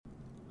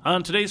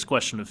On today's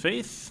question of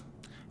faith,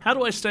 how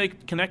do I stay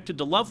connected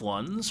to loved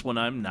ones when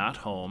I'm not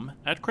home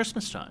at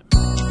Christmas time? Hey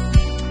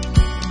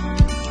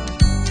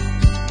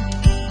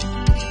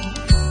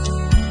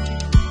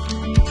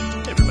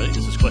everybody,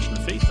 this is Question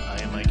of Faith.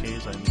 I am Mike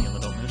Hayes. I'm the Young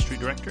Adult Ministry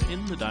Director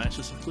in the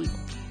Diocese of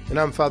Cleveland. And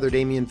I'm Father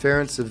Damien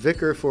Ferentz, the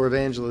Vicar for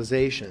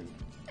Evangelization.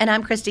 And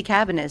I'm Christy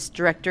Cabanis,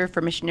 Director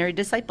for Missionary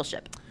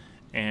Discipleship.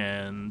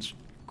 And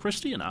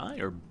Christy and I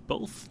are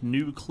both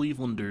new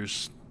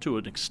Clevelanders to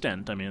an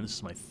extent. I mean, this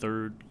is my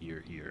third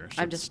year here.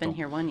 So I've just been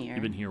here 1 year.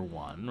 You've been here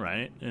one,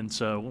 right? And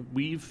so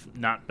we've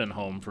not been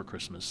home for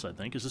Christmas, I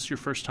think. Is this your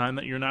first time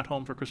that you're not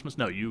home for Christmas?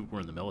 No, you were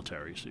in the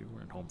military, so you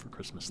weren't home for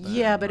Christmas then.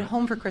 Yeah, but right?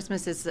 home for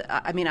Christmas is,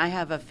 I mean, I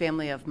have a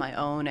family of my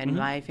own, and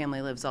my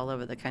family lives all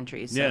over the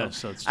country. So yeah,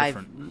 so it's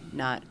different. I've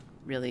not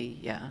really,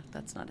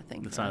 that's not a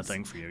thing It's for not us. a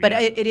thing for you. But yeah.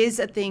 it is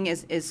a thing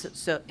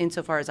so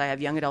insofar as I have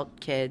young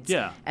adult kids,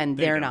 and there you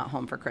they're go. not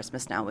home for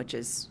Christmas now, which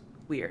is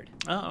weird.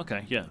 Oh,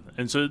 okay, yeah.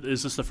 And so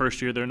is this the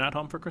first year they're not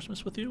home for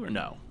Christmas with you, or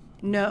no?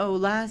 No,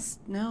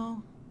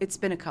 it's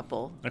been a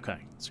couple. Okay,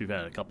 so you've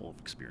had a couple of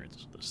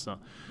experiences with this. So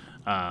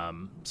I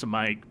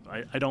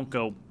don't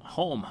go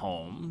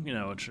home, you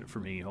know, which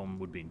for me, home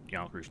would be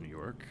Yonkers, New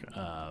York,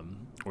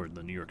 or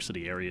the New York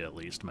City area at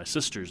least. My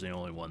sister's the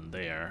only one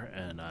there,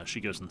 and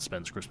she goes and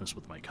spends Christmas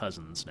with my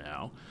cousins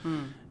now,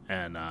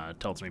 and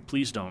tells me,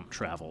 please don't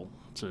travel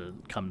to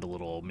come to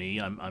little old me.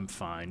 I'm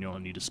fine. You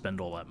don't need to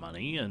spend all that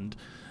money, and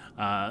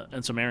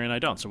so Mary and I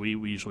don't. So we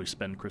usually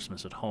spend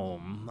Christmas at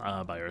home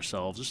by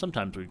ourselves, or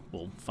sometimes we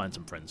will find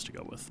some friends to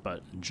go with.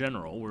 But in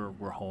general,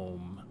 we're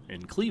home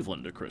in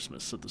Cleveland at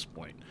Christmas at this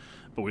point.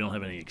 But we don't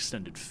have any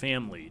extended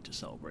family to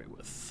celebrate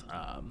with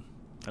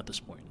at this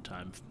point in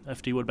time.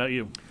 FD, what about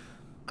you?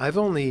 I've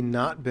only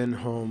not been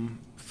home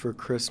for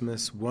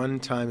Christmas one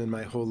time in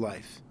my whole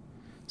life.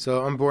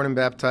 So I'm born and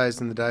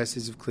baptized in the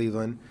Diocese of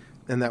Cleveland,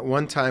 and that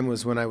one time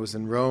was when I was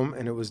in Rome,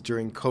 and it was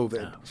during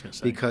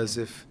COVID, because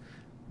if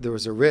there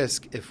was a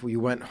risk if we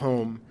went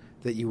home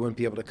that you wouldn't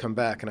be able to come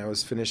back. And I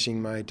was finishing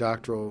my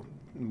doctoral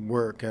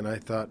work, and I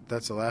thought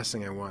that's the last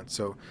thing I want.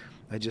 So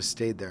I just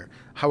stayed there.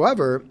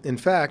 However, in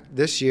fact,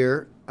 this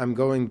year I'm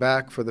going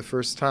back for the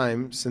first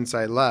time since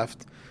I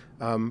left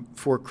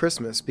for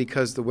Christmas,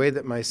 because the way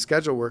that my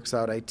schedule works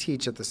out, I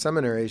teach at the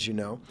seminary, as you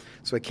know,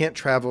 so I can't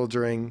travel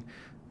during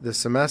the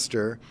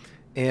semester,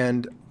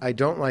 and I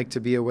don't like to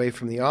be away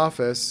from the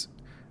office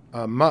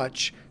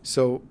much,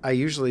 so I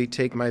usually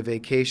take my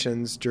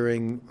vacations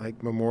during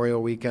like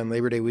Memorial Weekend,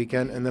 Labor Day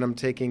weekend, and then I'm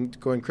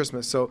going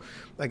Christmas. So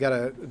I got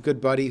a good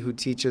buddy who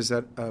teaches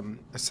at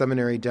a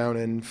seminary down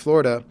in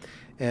Florida,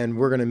 and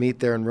we're going to meet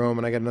there in Rome,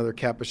 and I got another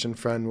Capuchin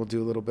friend. We'll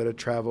do a little bit of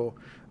travel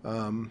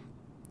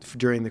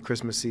during the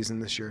Christmas season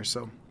this year.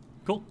 So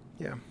Cool.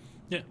 Yeah.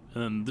 Yeah,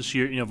 and this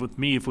year, you know,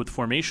 with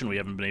formation, we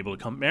haven't been able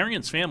to come.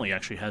 Marion's family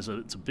actually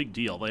it's a big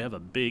deal. They have a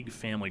big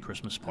family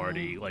Christmas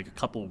party, like a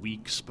couple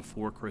weeks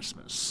before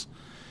Christmas,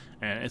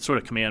 and it's sort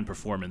of command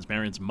performance.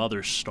 Marion's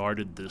mother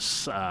started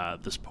this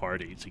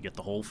party to get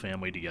the whole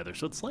family together.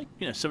 So it's like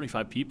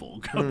 75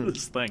 people go to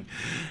this thing,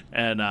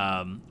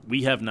 and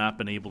we have not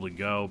been able to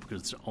go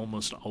because it's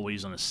almost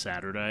always on a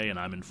Saturday, and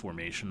I'm in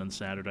formation on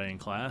Saturday in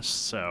class,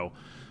 so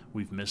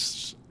we've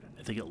missed,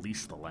 I think, at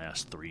least the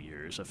last 3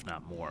 years, if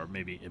not more.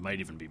 Maybe it might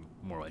even be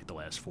more like the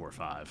last 4 or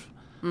 5.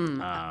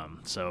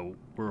 So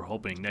we're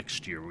hoping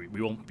next year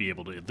we won't be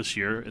able to. This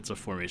year it's a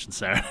formation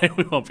Saturday.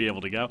 We won't be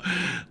able to go.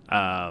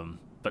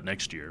 But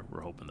next year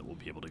we're hoping that we'll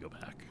be able to go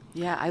back.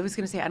 Yeah, I was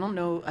going to say, I don't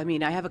know. I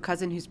mean, I have a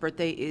cousin whose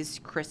birthday is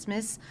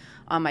Christmas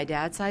on my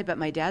dad's side, but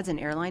my dad's an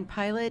airline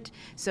pilot.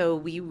 So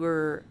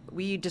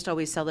we just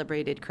always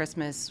celebrated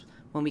Christmas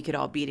when we could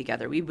all be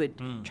together. We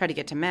would try to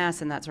get to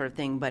Mass and that sort of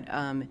thing, but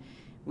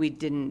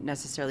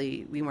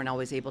we weren't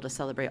always able to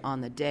celebrate on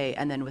the day.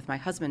 And then with my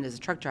husband as a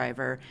truck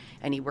driver,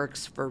 and he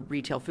works for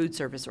retail food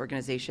service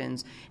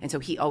organizations, and so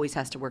he always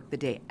has to work the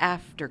day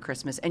after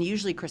Christmas, and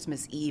usually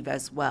Christmas Eve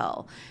as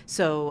well.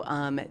 So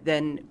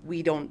then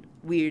we don't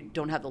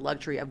have the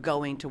luxury of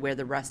going to where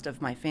the rest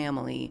of my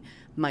family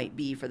might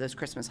be for those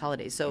Christmas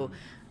holidays. So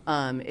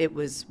it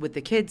was with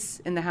the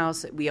kids in the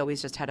house, we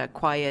always just had a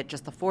quiet,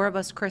 just the 4 of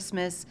us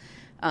Christmas.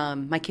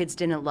 My kids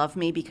didn't love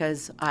me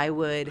because I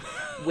would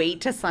wait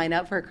to sign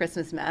up for a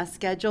Christmas Mass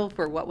schedule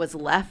for what was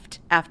left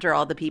after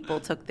all the people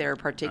took their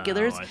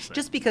particulars,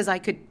 just because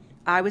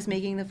I was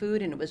making the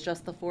food and it was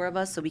just the 4 of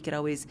us, so we could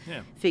always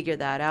figure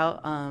that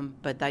out.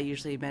 But that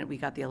usually meant we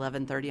got the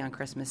 11:30 on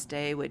Christmas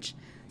Day, which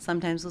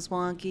sometimes was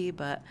wonky.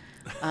 But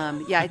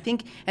I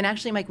think, and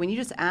actually, Mike, when you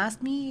just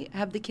asked me,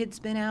 have the kids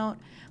been out?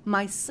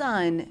 My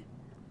son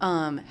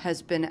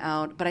has been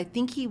out, but I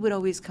think he would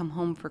always come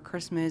home for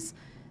Christmas.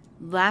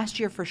 Last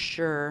year, for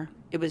sure,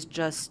 it was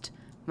just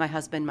my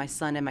husband, my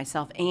son, and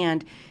myself.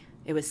 And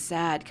it was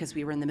sad because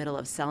we were in the middle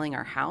of selling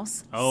our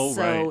house. Oh,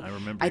 so right. I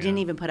remember. I didn't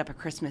even put up a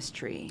Christmas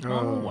tree.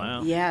 Oh,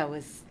 wow. Yeah,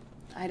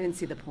 I didn't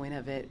see the point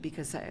of it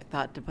because I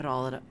thought to put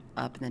all it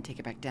up and then take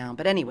it back down.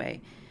 But anyway,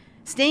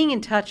 staying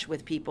in touch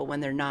with people when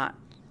they're not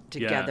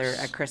together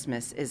Yes. at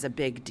Christmas is a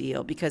big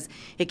deal, because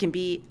it can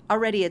be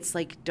already, it's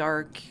like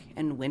dark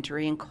and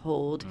wintry and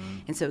cold,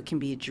 and so it can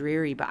be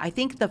dreary. But I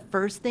think the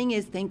first thing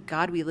is, thank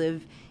God we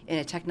live in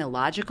a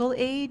technological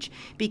age,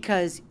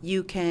 because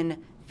you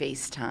can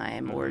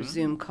FaceTime or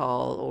Zoom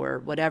call or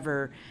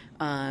whatever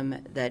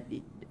that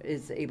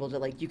is able to,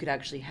 like, you could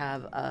actually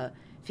have a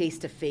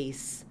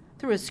face-to-face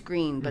through a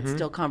screen, but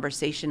still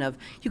conversation of,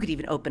 you could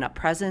even open up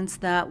presents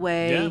that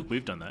way. Yeah,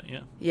 we've done that,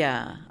 yeah.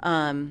 Yeah.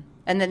 And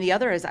then the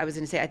other is, I was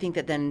going to say, I think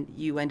that then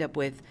you end up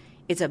with,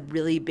 it's a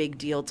really big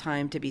deal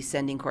time to be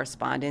sending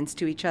correspondence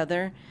to each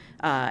other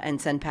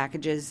and send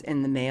packages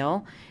in the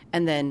mail.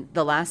 And then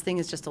the last thing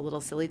is just a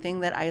little silly thing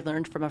that I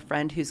learned from a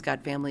friend who's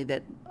got family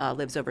that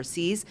lives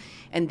overseas.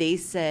 And they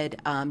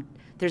said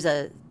there's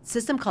a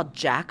system called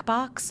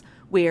Jackbox,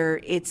 where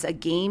it's a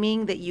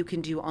gaming that you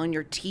can do on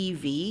your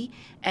TV,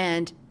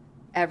 and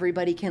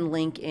everybody can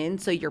link in,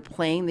 so you're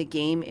playing the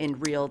game in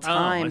real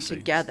time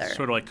together.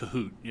 Sort of like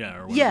Kahoot,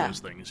 or one of those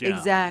things. Yeah,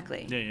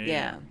 exactly.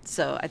 Yeah.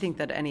 So I think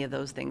that any of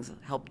those things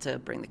help to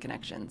bring the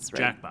connections,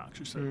 right? Jackbox,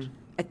 you said.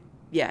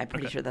 I'm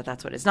pretty sure that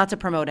that's what it is. Not to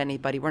promote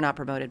anybody. We're not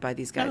promoted by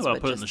these guys. I'll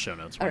but put it just, in the show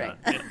notes. All right.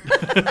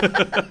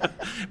 Yeah.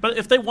 But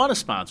if they want to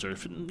sponsor,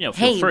 feel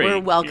hey, free. we're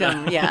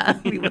welcome. Yeah,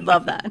 we would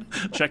love that.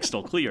 Check's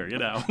still clear,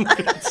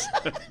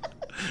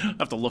 I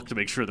have to look to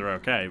make sure they're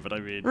okay, but I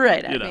mean,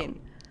 right.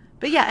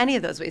 But yeah, any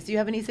of those ways. Do you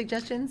have any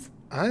suggestions?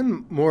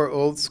 I'm more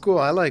old school.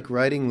 I like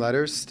writing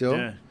letters still.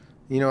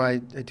 Yeah. I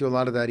do a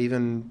lot of that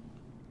even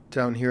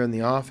down here in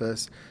the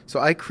office.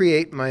 So I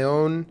create my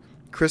own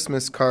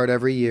Christmas card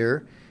every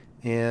year,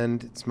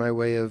 and it's my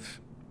way of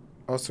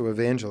also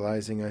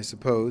evangelizing, I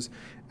suppose.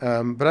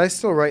 But I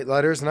still write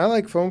letters, and I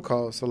like phone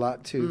calls a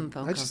lot too.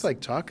 I just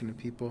like talking to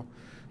people.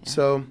 Yeah.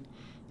 So,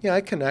 yeah,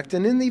 I connect.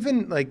 And then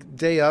even like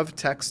day of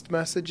text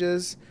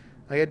messages.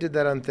 I did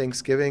that on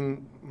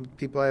Thanksgiving.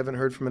 People I haven't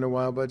heard from in a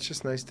while, but it's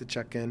just nice to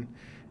check in.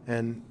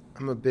 And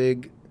I'm a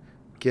big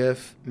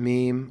GIF,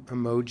 meme,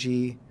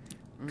 emoji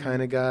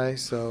kind of guy.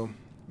 So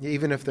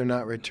even if they're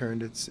not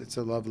returned, it's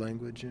a love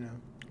language,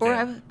 Or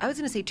I was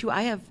going to say, too,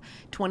 I have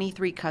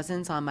 23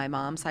 cousins on my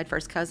mom's side,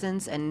 first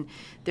cousins, and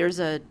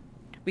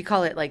we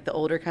call it like the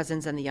older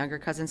cousins and the younger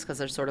cousins, because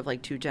there's sort of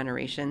like two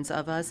generations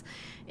of us.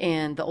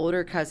 And the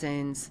older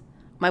cousins,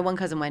 my one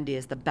cousin Wendy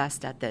is the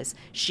best at this.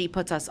 She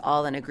puts us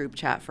all in a group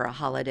chat for a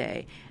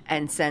holiday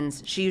and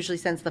she usually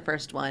sends the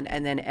first one,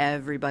 and then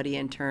everybody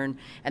in turn.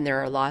 And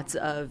there are lots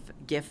of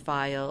GIF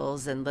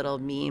files and little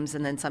memes.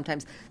 And then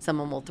sometimes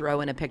someone will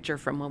throw in a picture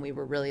from when we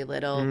were really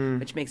little,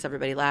 which makes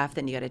everybody laugh.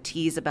 Then you got to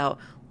tease about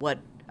what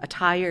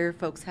attire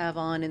folks have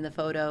on in the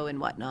photo and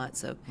whatnot.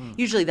 So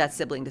usually that's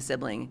sibling to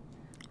sibling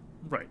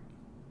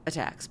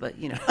attacks, but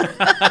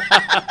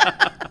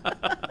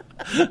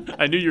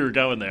I knew you were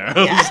going there.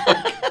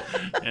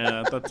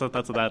 Yeah, that's what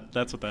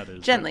that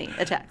is. Gently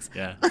attacks.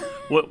 Yeah.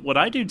 What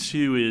I do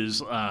too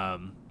is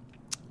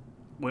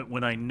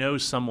when I know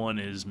someone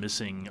is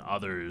missing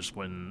others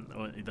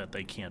that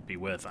they can't be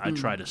with, I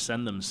try to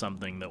send them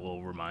something that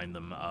will remind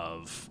them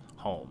of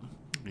home.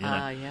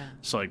 Yeah.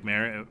 So like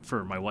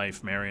for my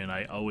wife Marion,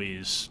 I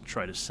always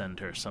try to send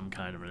her some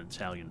kind of an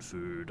Italian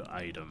food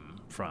item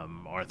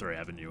from Arthur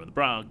Avenue in the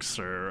Bronx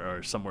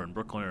or somewhere in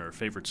Brooklyn, or her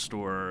favorite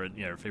store,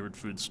 her favorite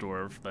food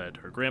store that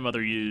her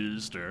grandmother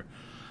used, or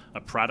a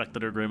product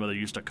that her grandmother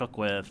used to cook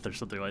with, or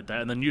something like that.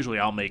 And then usually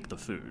I'll make the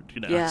food,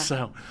 Yeah.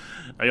 So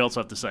I also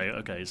have to say,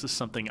 okay, is this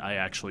something I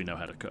actually know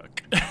how to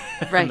cook?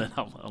 Right. And then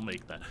I'll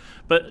make that.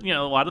 But,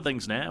 a lot of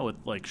things now with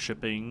like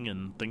shipping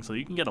and things, so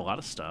you can get a lot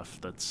of stuff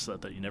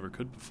that you never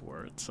could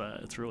before.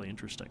 It's really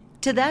interesting.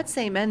 To that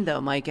same end, though,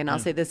 Mike, and I'll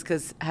say this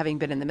because having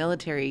been in the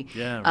military,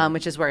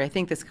 which is where I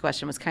think this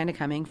question was kind of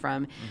coming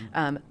from,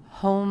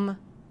 home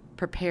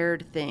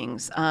prepared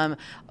things.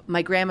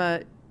 My grandma,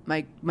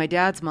 my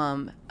dad's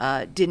mom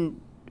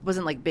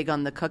wasn't like big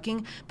on the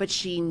cooking, but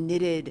she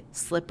knitted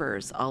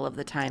slippers all of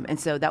the time. And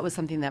so that was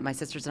something that my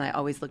sisters and I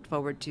always looked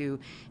forward to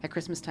at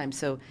Christmastime.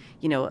 So,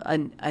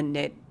 a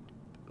knit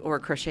or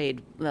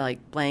crocheted like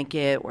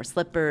blanket or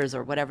slippers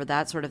or whatever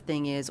that sort of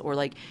thing is, or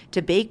like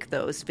to bake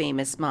those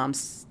famous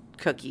mom's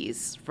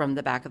cookies from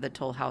the back of the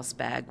Toll House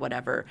bag,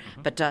 whatever.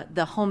 But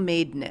the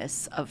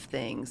homemadeness of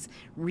things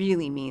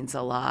really means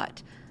a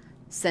lot.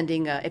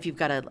 Sending if you've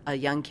got a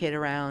young kid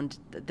around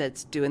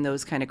that's doing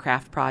those kind of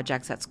craft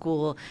projects at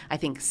school, I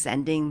think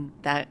sending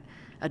that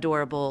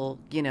adorable,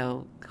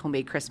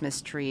 homemade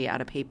Christmas tree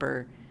out of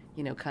paper,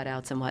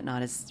 cutouts and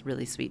whatnot is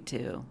really sweet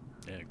too.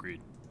 Yeah,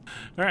 agreed.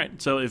 All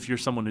right, so if you're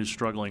someone who's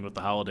struggling with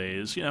the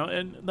holidays,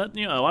 and that,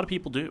 a lot of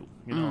people do.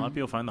 A lot of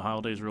people find the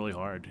holidays really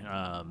hard.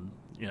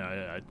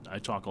 I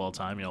talk all the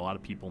time. A lot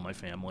of people in my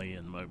family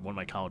and one of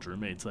my college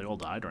roommates, they all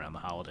died around the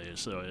holidays.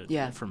 So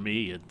for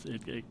me,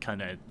 it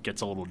kind of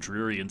gets a little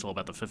dreary until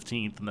about the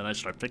 15th, and then I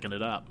start picking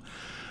it up.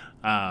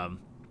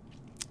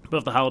 But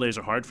if the holidays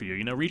are hard for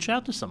you, reach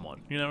out to someone.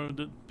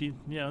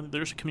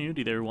 There's a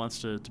community there who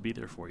wants to be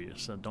there for you.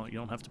 So you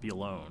don't have to be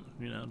alone.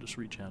 Just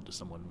reach out to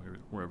someone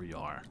wherever you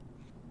are.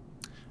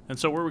 And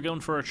so where are we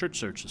going for our church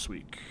search this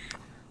week?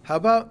 How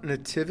about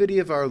Nativity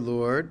of Our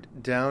Lord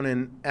down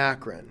in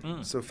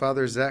Akron? So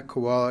Father Zach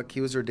Kowalik,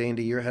 he was ordained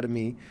a year ahead of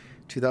me,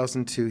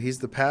 2002. He's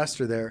the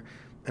pastor there.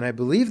 And I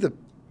believe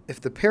if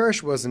the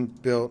parish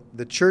wasn't built,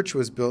 the church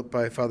was built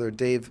by Father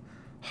Dave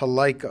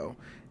Haliko.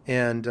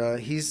 And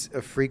he's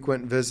a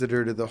frequent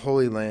visitor to the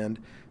Holy Land.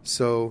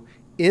 So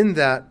in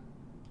that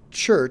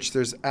church,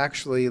 there's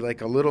actually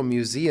like a little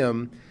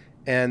museum,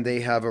 and they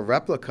have a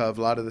replica of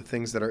a lot of the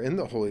things that are in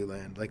the Holy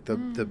Land, like the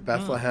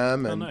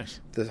Bethlehem and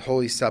the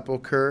Holy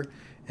Sepulchre.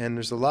 And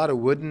there's a lot of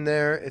wood in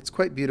there. It's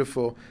quite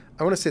beautiful.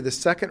 I want to say the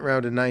second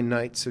round of 9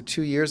 nights, so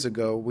 2 years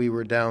ago, we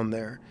were down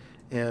there.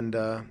 And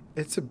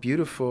it's a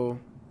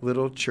beautiful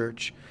little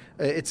church.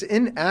 It's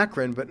in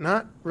Akron, but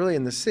not really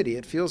in the city.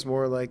 It feels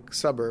more like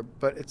suburb,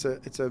 but it's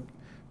a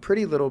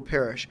pretty little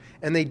parish.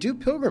 And they do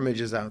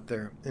pilgrimages out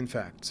there, in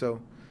fact.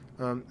 So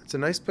it's a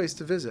nice place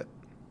to visit.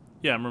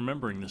 Yeah, I'm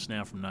remembering this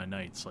now from 9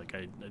 nights. Like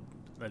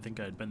I think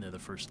I had been there the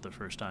first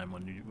time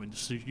as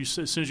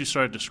soon as you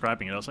started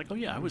describing it, I was like, oh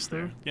yeah, I was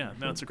there. Yeah,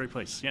 no, it's a great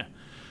place. Yeah,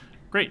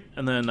 great.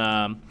 And then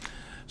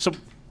so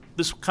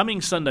this coming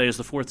Sunday is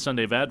the fourth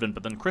Sunday of Advent,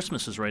 but then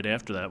Christmas is right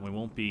after that. We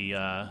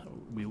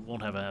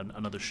won't have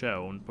another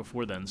show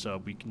before then,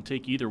 so we can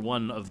take either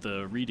one of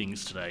the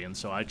readings today. And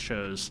so I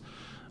chose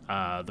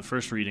the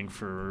first reading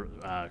for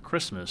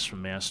Christmas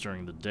from Mass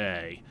during the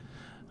day.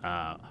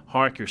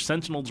 Hark, your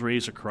sentinels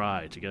raise a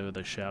cry, together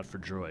they shout for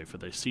joy, for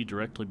they see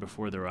directly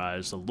before their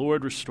eyes the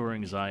Lord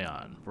restoring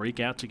Zion. Break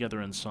out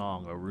together in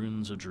song, O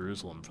ruins of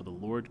Jerusalem, for the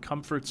Lord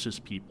comforts his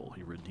people,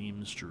 he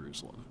redeems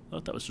Jerusalem. I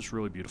thought that was just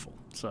really beautiful.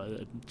 So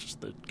it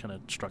kind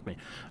of struck me.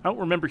 I don't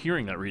remember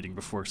hearing that reading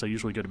before, because I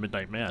usually go to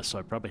Midnight Mass, so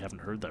I probably haven't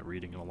heard that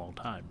reading in a long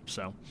time.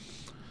 So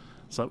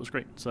that was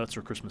great. So that's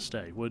for Christmas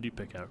Day. What did you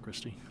pick out,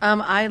 Christy?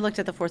 I looked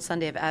at the fourth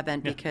Sunday of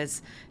Advent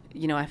because,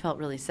 I felt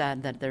really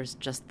sad that there's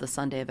just the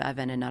Sunday of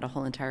Advent and not a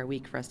whole entire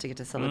week for us to get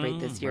to celebrate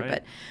this year.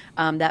 Right.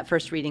 But that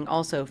first reading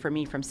also for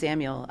me from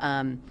Samuel,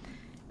 and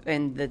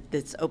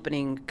this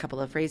opening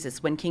couple of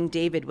phrases, when King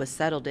David was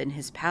settled in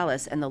his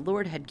palace and the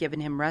Lord had given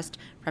him rest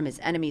from his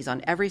enemies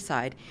on every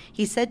side,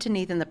 he said to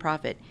Nathan the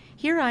prophet,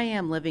 here I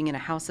am living in a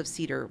house of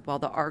cedar while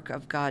the ark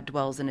of God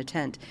dwells in a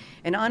tent.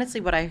 And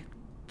honestly, what I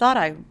thought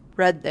I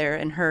read there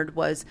and heard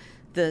was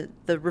the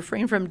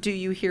refrain from Do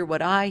You Hear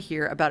What I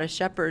Hear about a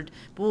shepherd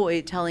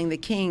boy telling the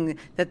king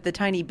that the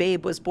tiny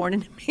babe was born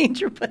in a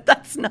manger, but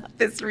that's not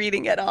this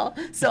reading at all.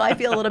 So I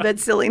feel a little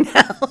bit silly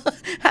now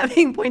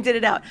having pointed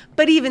it out.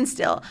 But even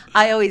still,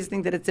 I always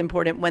think that it's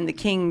important when the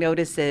king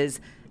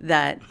notices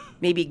that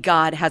maybe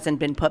God hasn't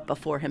been put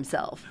before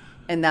himself.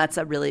 And that's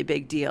a really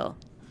big deal.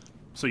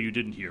 So you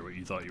didn't hear what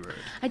you thought you heard?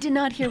 I did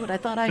not hear what I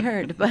thought I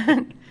heard,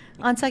 but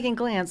on second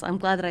glance, I'm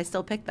glad that I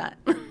still picked that.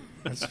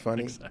 That's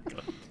funny. Exactly.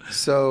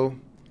 So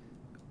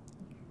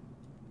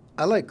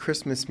I like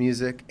Christmas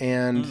music,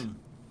 and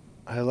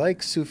I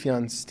like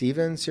Sufjan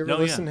Stevens. You ever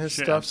listen to his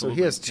stuff? Absolutely.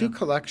 So he has 2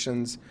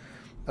 collections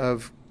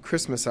of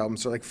Christmas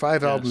albums, so like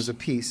 5 albums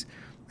apiece.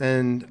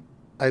 And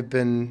I've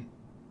been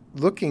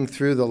looking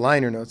through the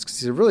liner notes because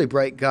he's a really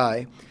bright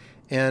guy.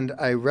 And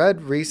I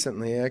read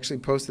recently, I actually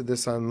posted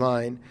this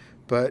online,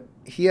 but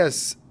he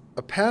has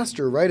a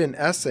pastor write an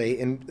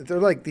essay, and they're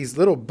like these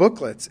little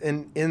booklets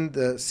in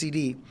the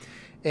CD.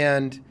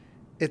 And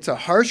it's a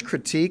harsh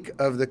critique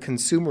of the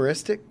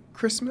consumeristic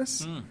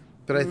Christmas,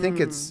 but I think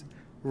it's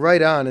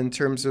right on in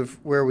terms of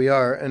where we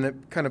are, and it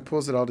kind of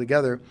pulls it all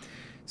together.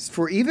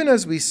 For even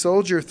as we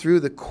soldier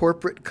through the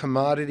corporate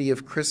commodity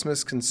of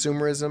Christmas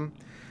consumerism,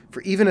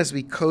 for even as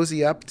we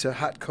cozy up to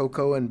hot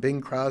cocoa and Bing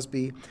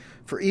Crosby,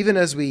 for even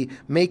as we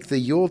make the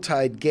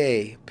Yuletide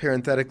gay,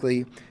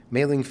 parenthetically,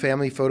 mailing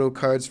family photo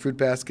cards, fruit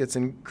baskets,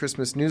 and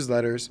Christmas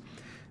newsletters,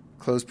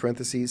 close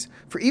parentheses,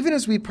 for even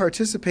as we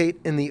participate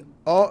in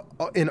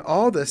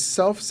all the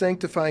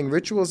self-sanctifying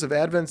rituals of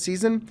Advent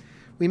season,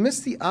 we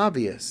miss the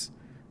obvious,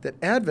 that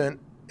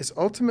Advent is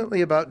ultimately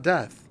about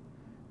death.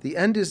 The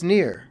end is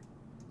near.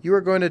 You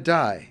are going to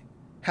die.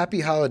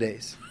 Happy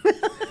holidays.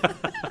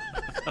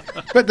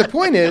 But the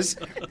point is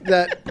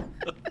that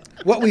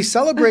what we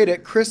celebrate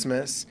at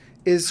Christmas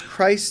is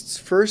Christ's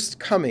first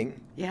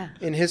coming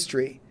in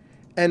history.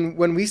 And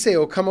when we say,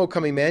 O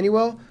come,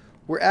 Emmanuel,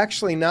 we're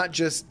actually not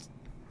just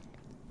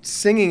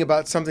singing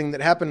about something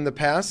that happened in the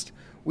past.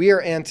 We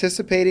are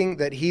anticipating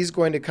that he's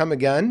going to come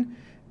again,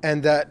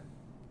 and that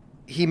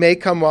he may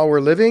come while we're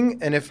living,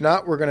 and if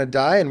not, we're going to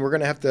die, and we're going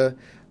to have to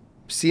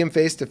see him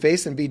face to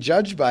face and be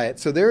judged by it.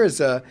 So there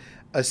is a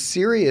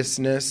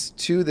seriousness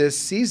to this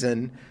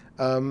season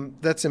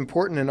that's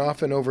important and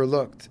often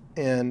overlooked,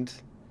 and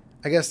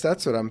I guess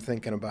that's what I'm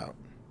thinking about.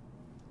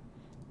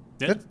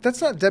 Yeah. That's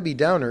not Debbie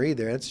Downer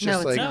either. It's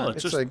just it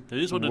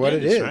is what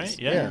it is. Right?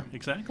 Yeah,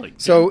 exactly.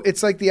 So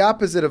it's like the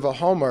opposite of a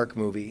Hallmark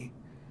movie,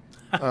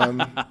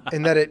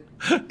 in that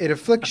it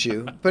afflicts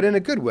you, but in a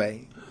good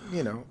way,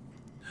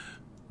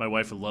 My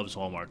wife who loves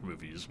Hallmark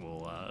movies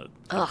will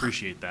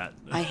appreciate that.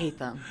 I hate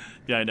them.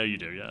 Yeah, I know you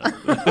do. Yeah.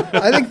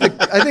 I think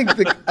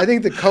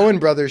the Coen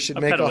brothers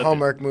should make a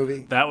Hallmark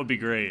movie. That would be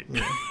great.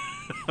 Yeah.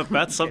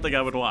 That's something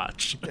I would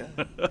watch.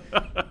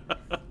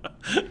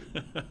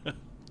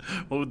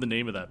 What would the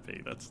name of that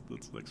be? That's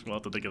next. We'll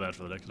have to think of that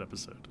for the next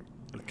episode.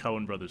 The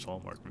Coen Brothers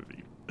Hallmark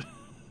movie.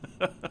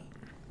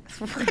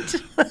 What?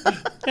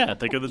 Yeah,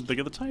 think of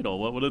the title.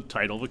 What would a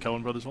title of a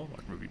Coen Brothers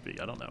Hallmark movie be?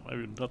 I don't know. I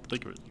would have to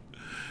think of it.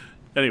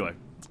 Anyway,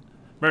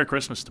 Merry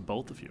Christmas to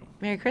both of you.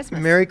 Merry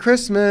Christmas. Merry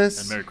Christmas.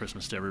 And Merry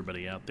Christmas to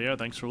everybody out there.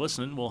 Thanks for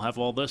listening. We'll have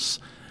all this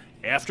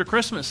after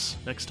Christmas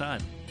next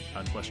time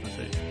on Question of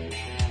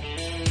Faith.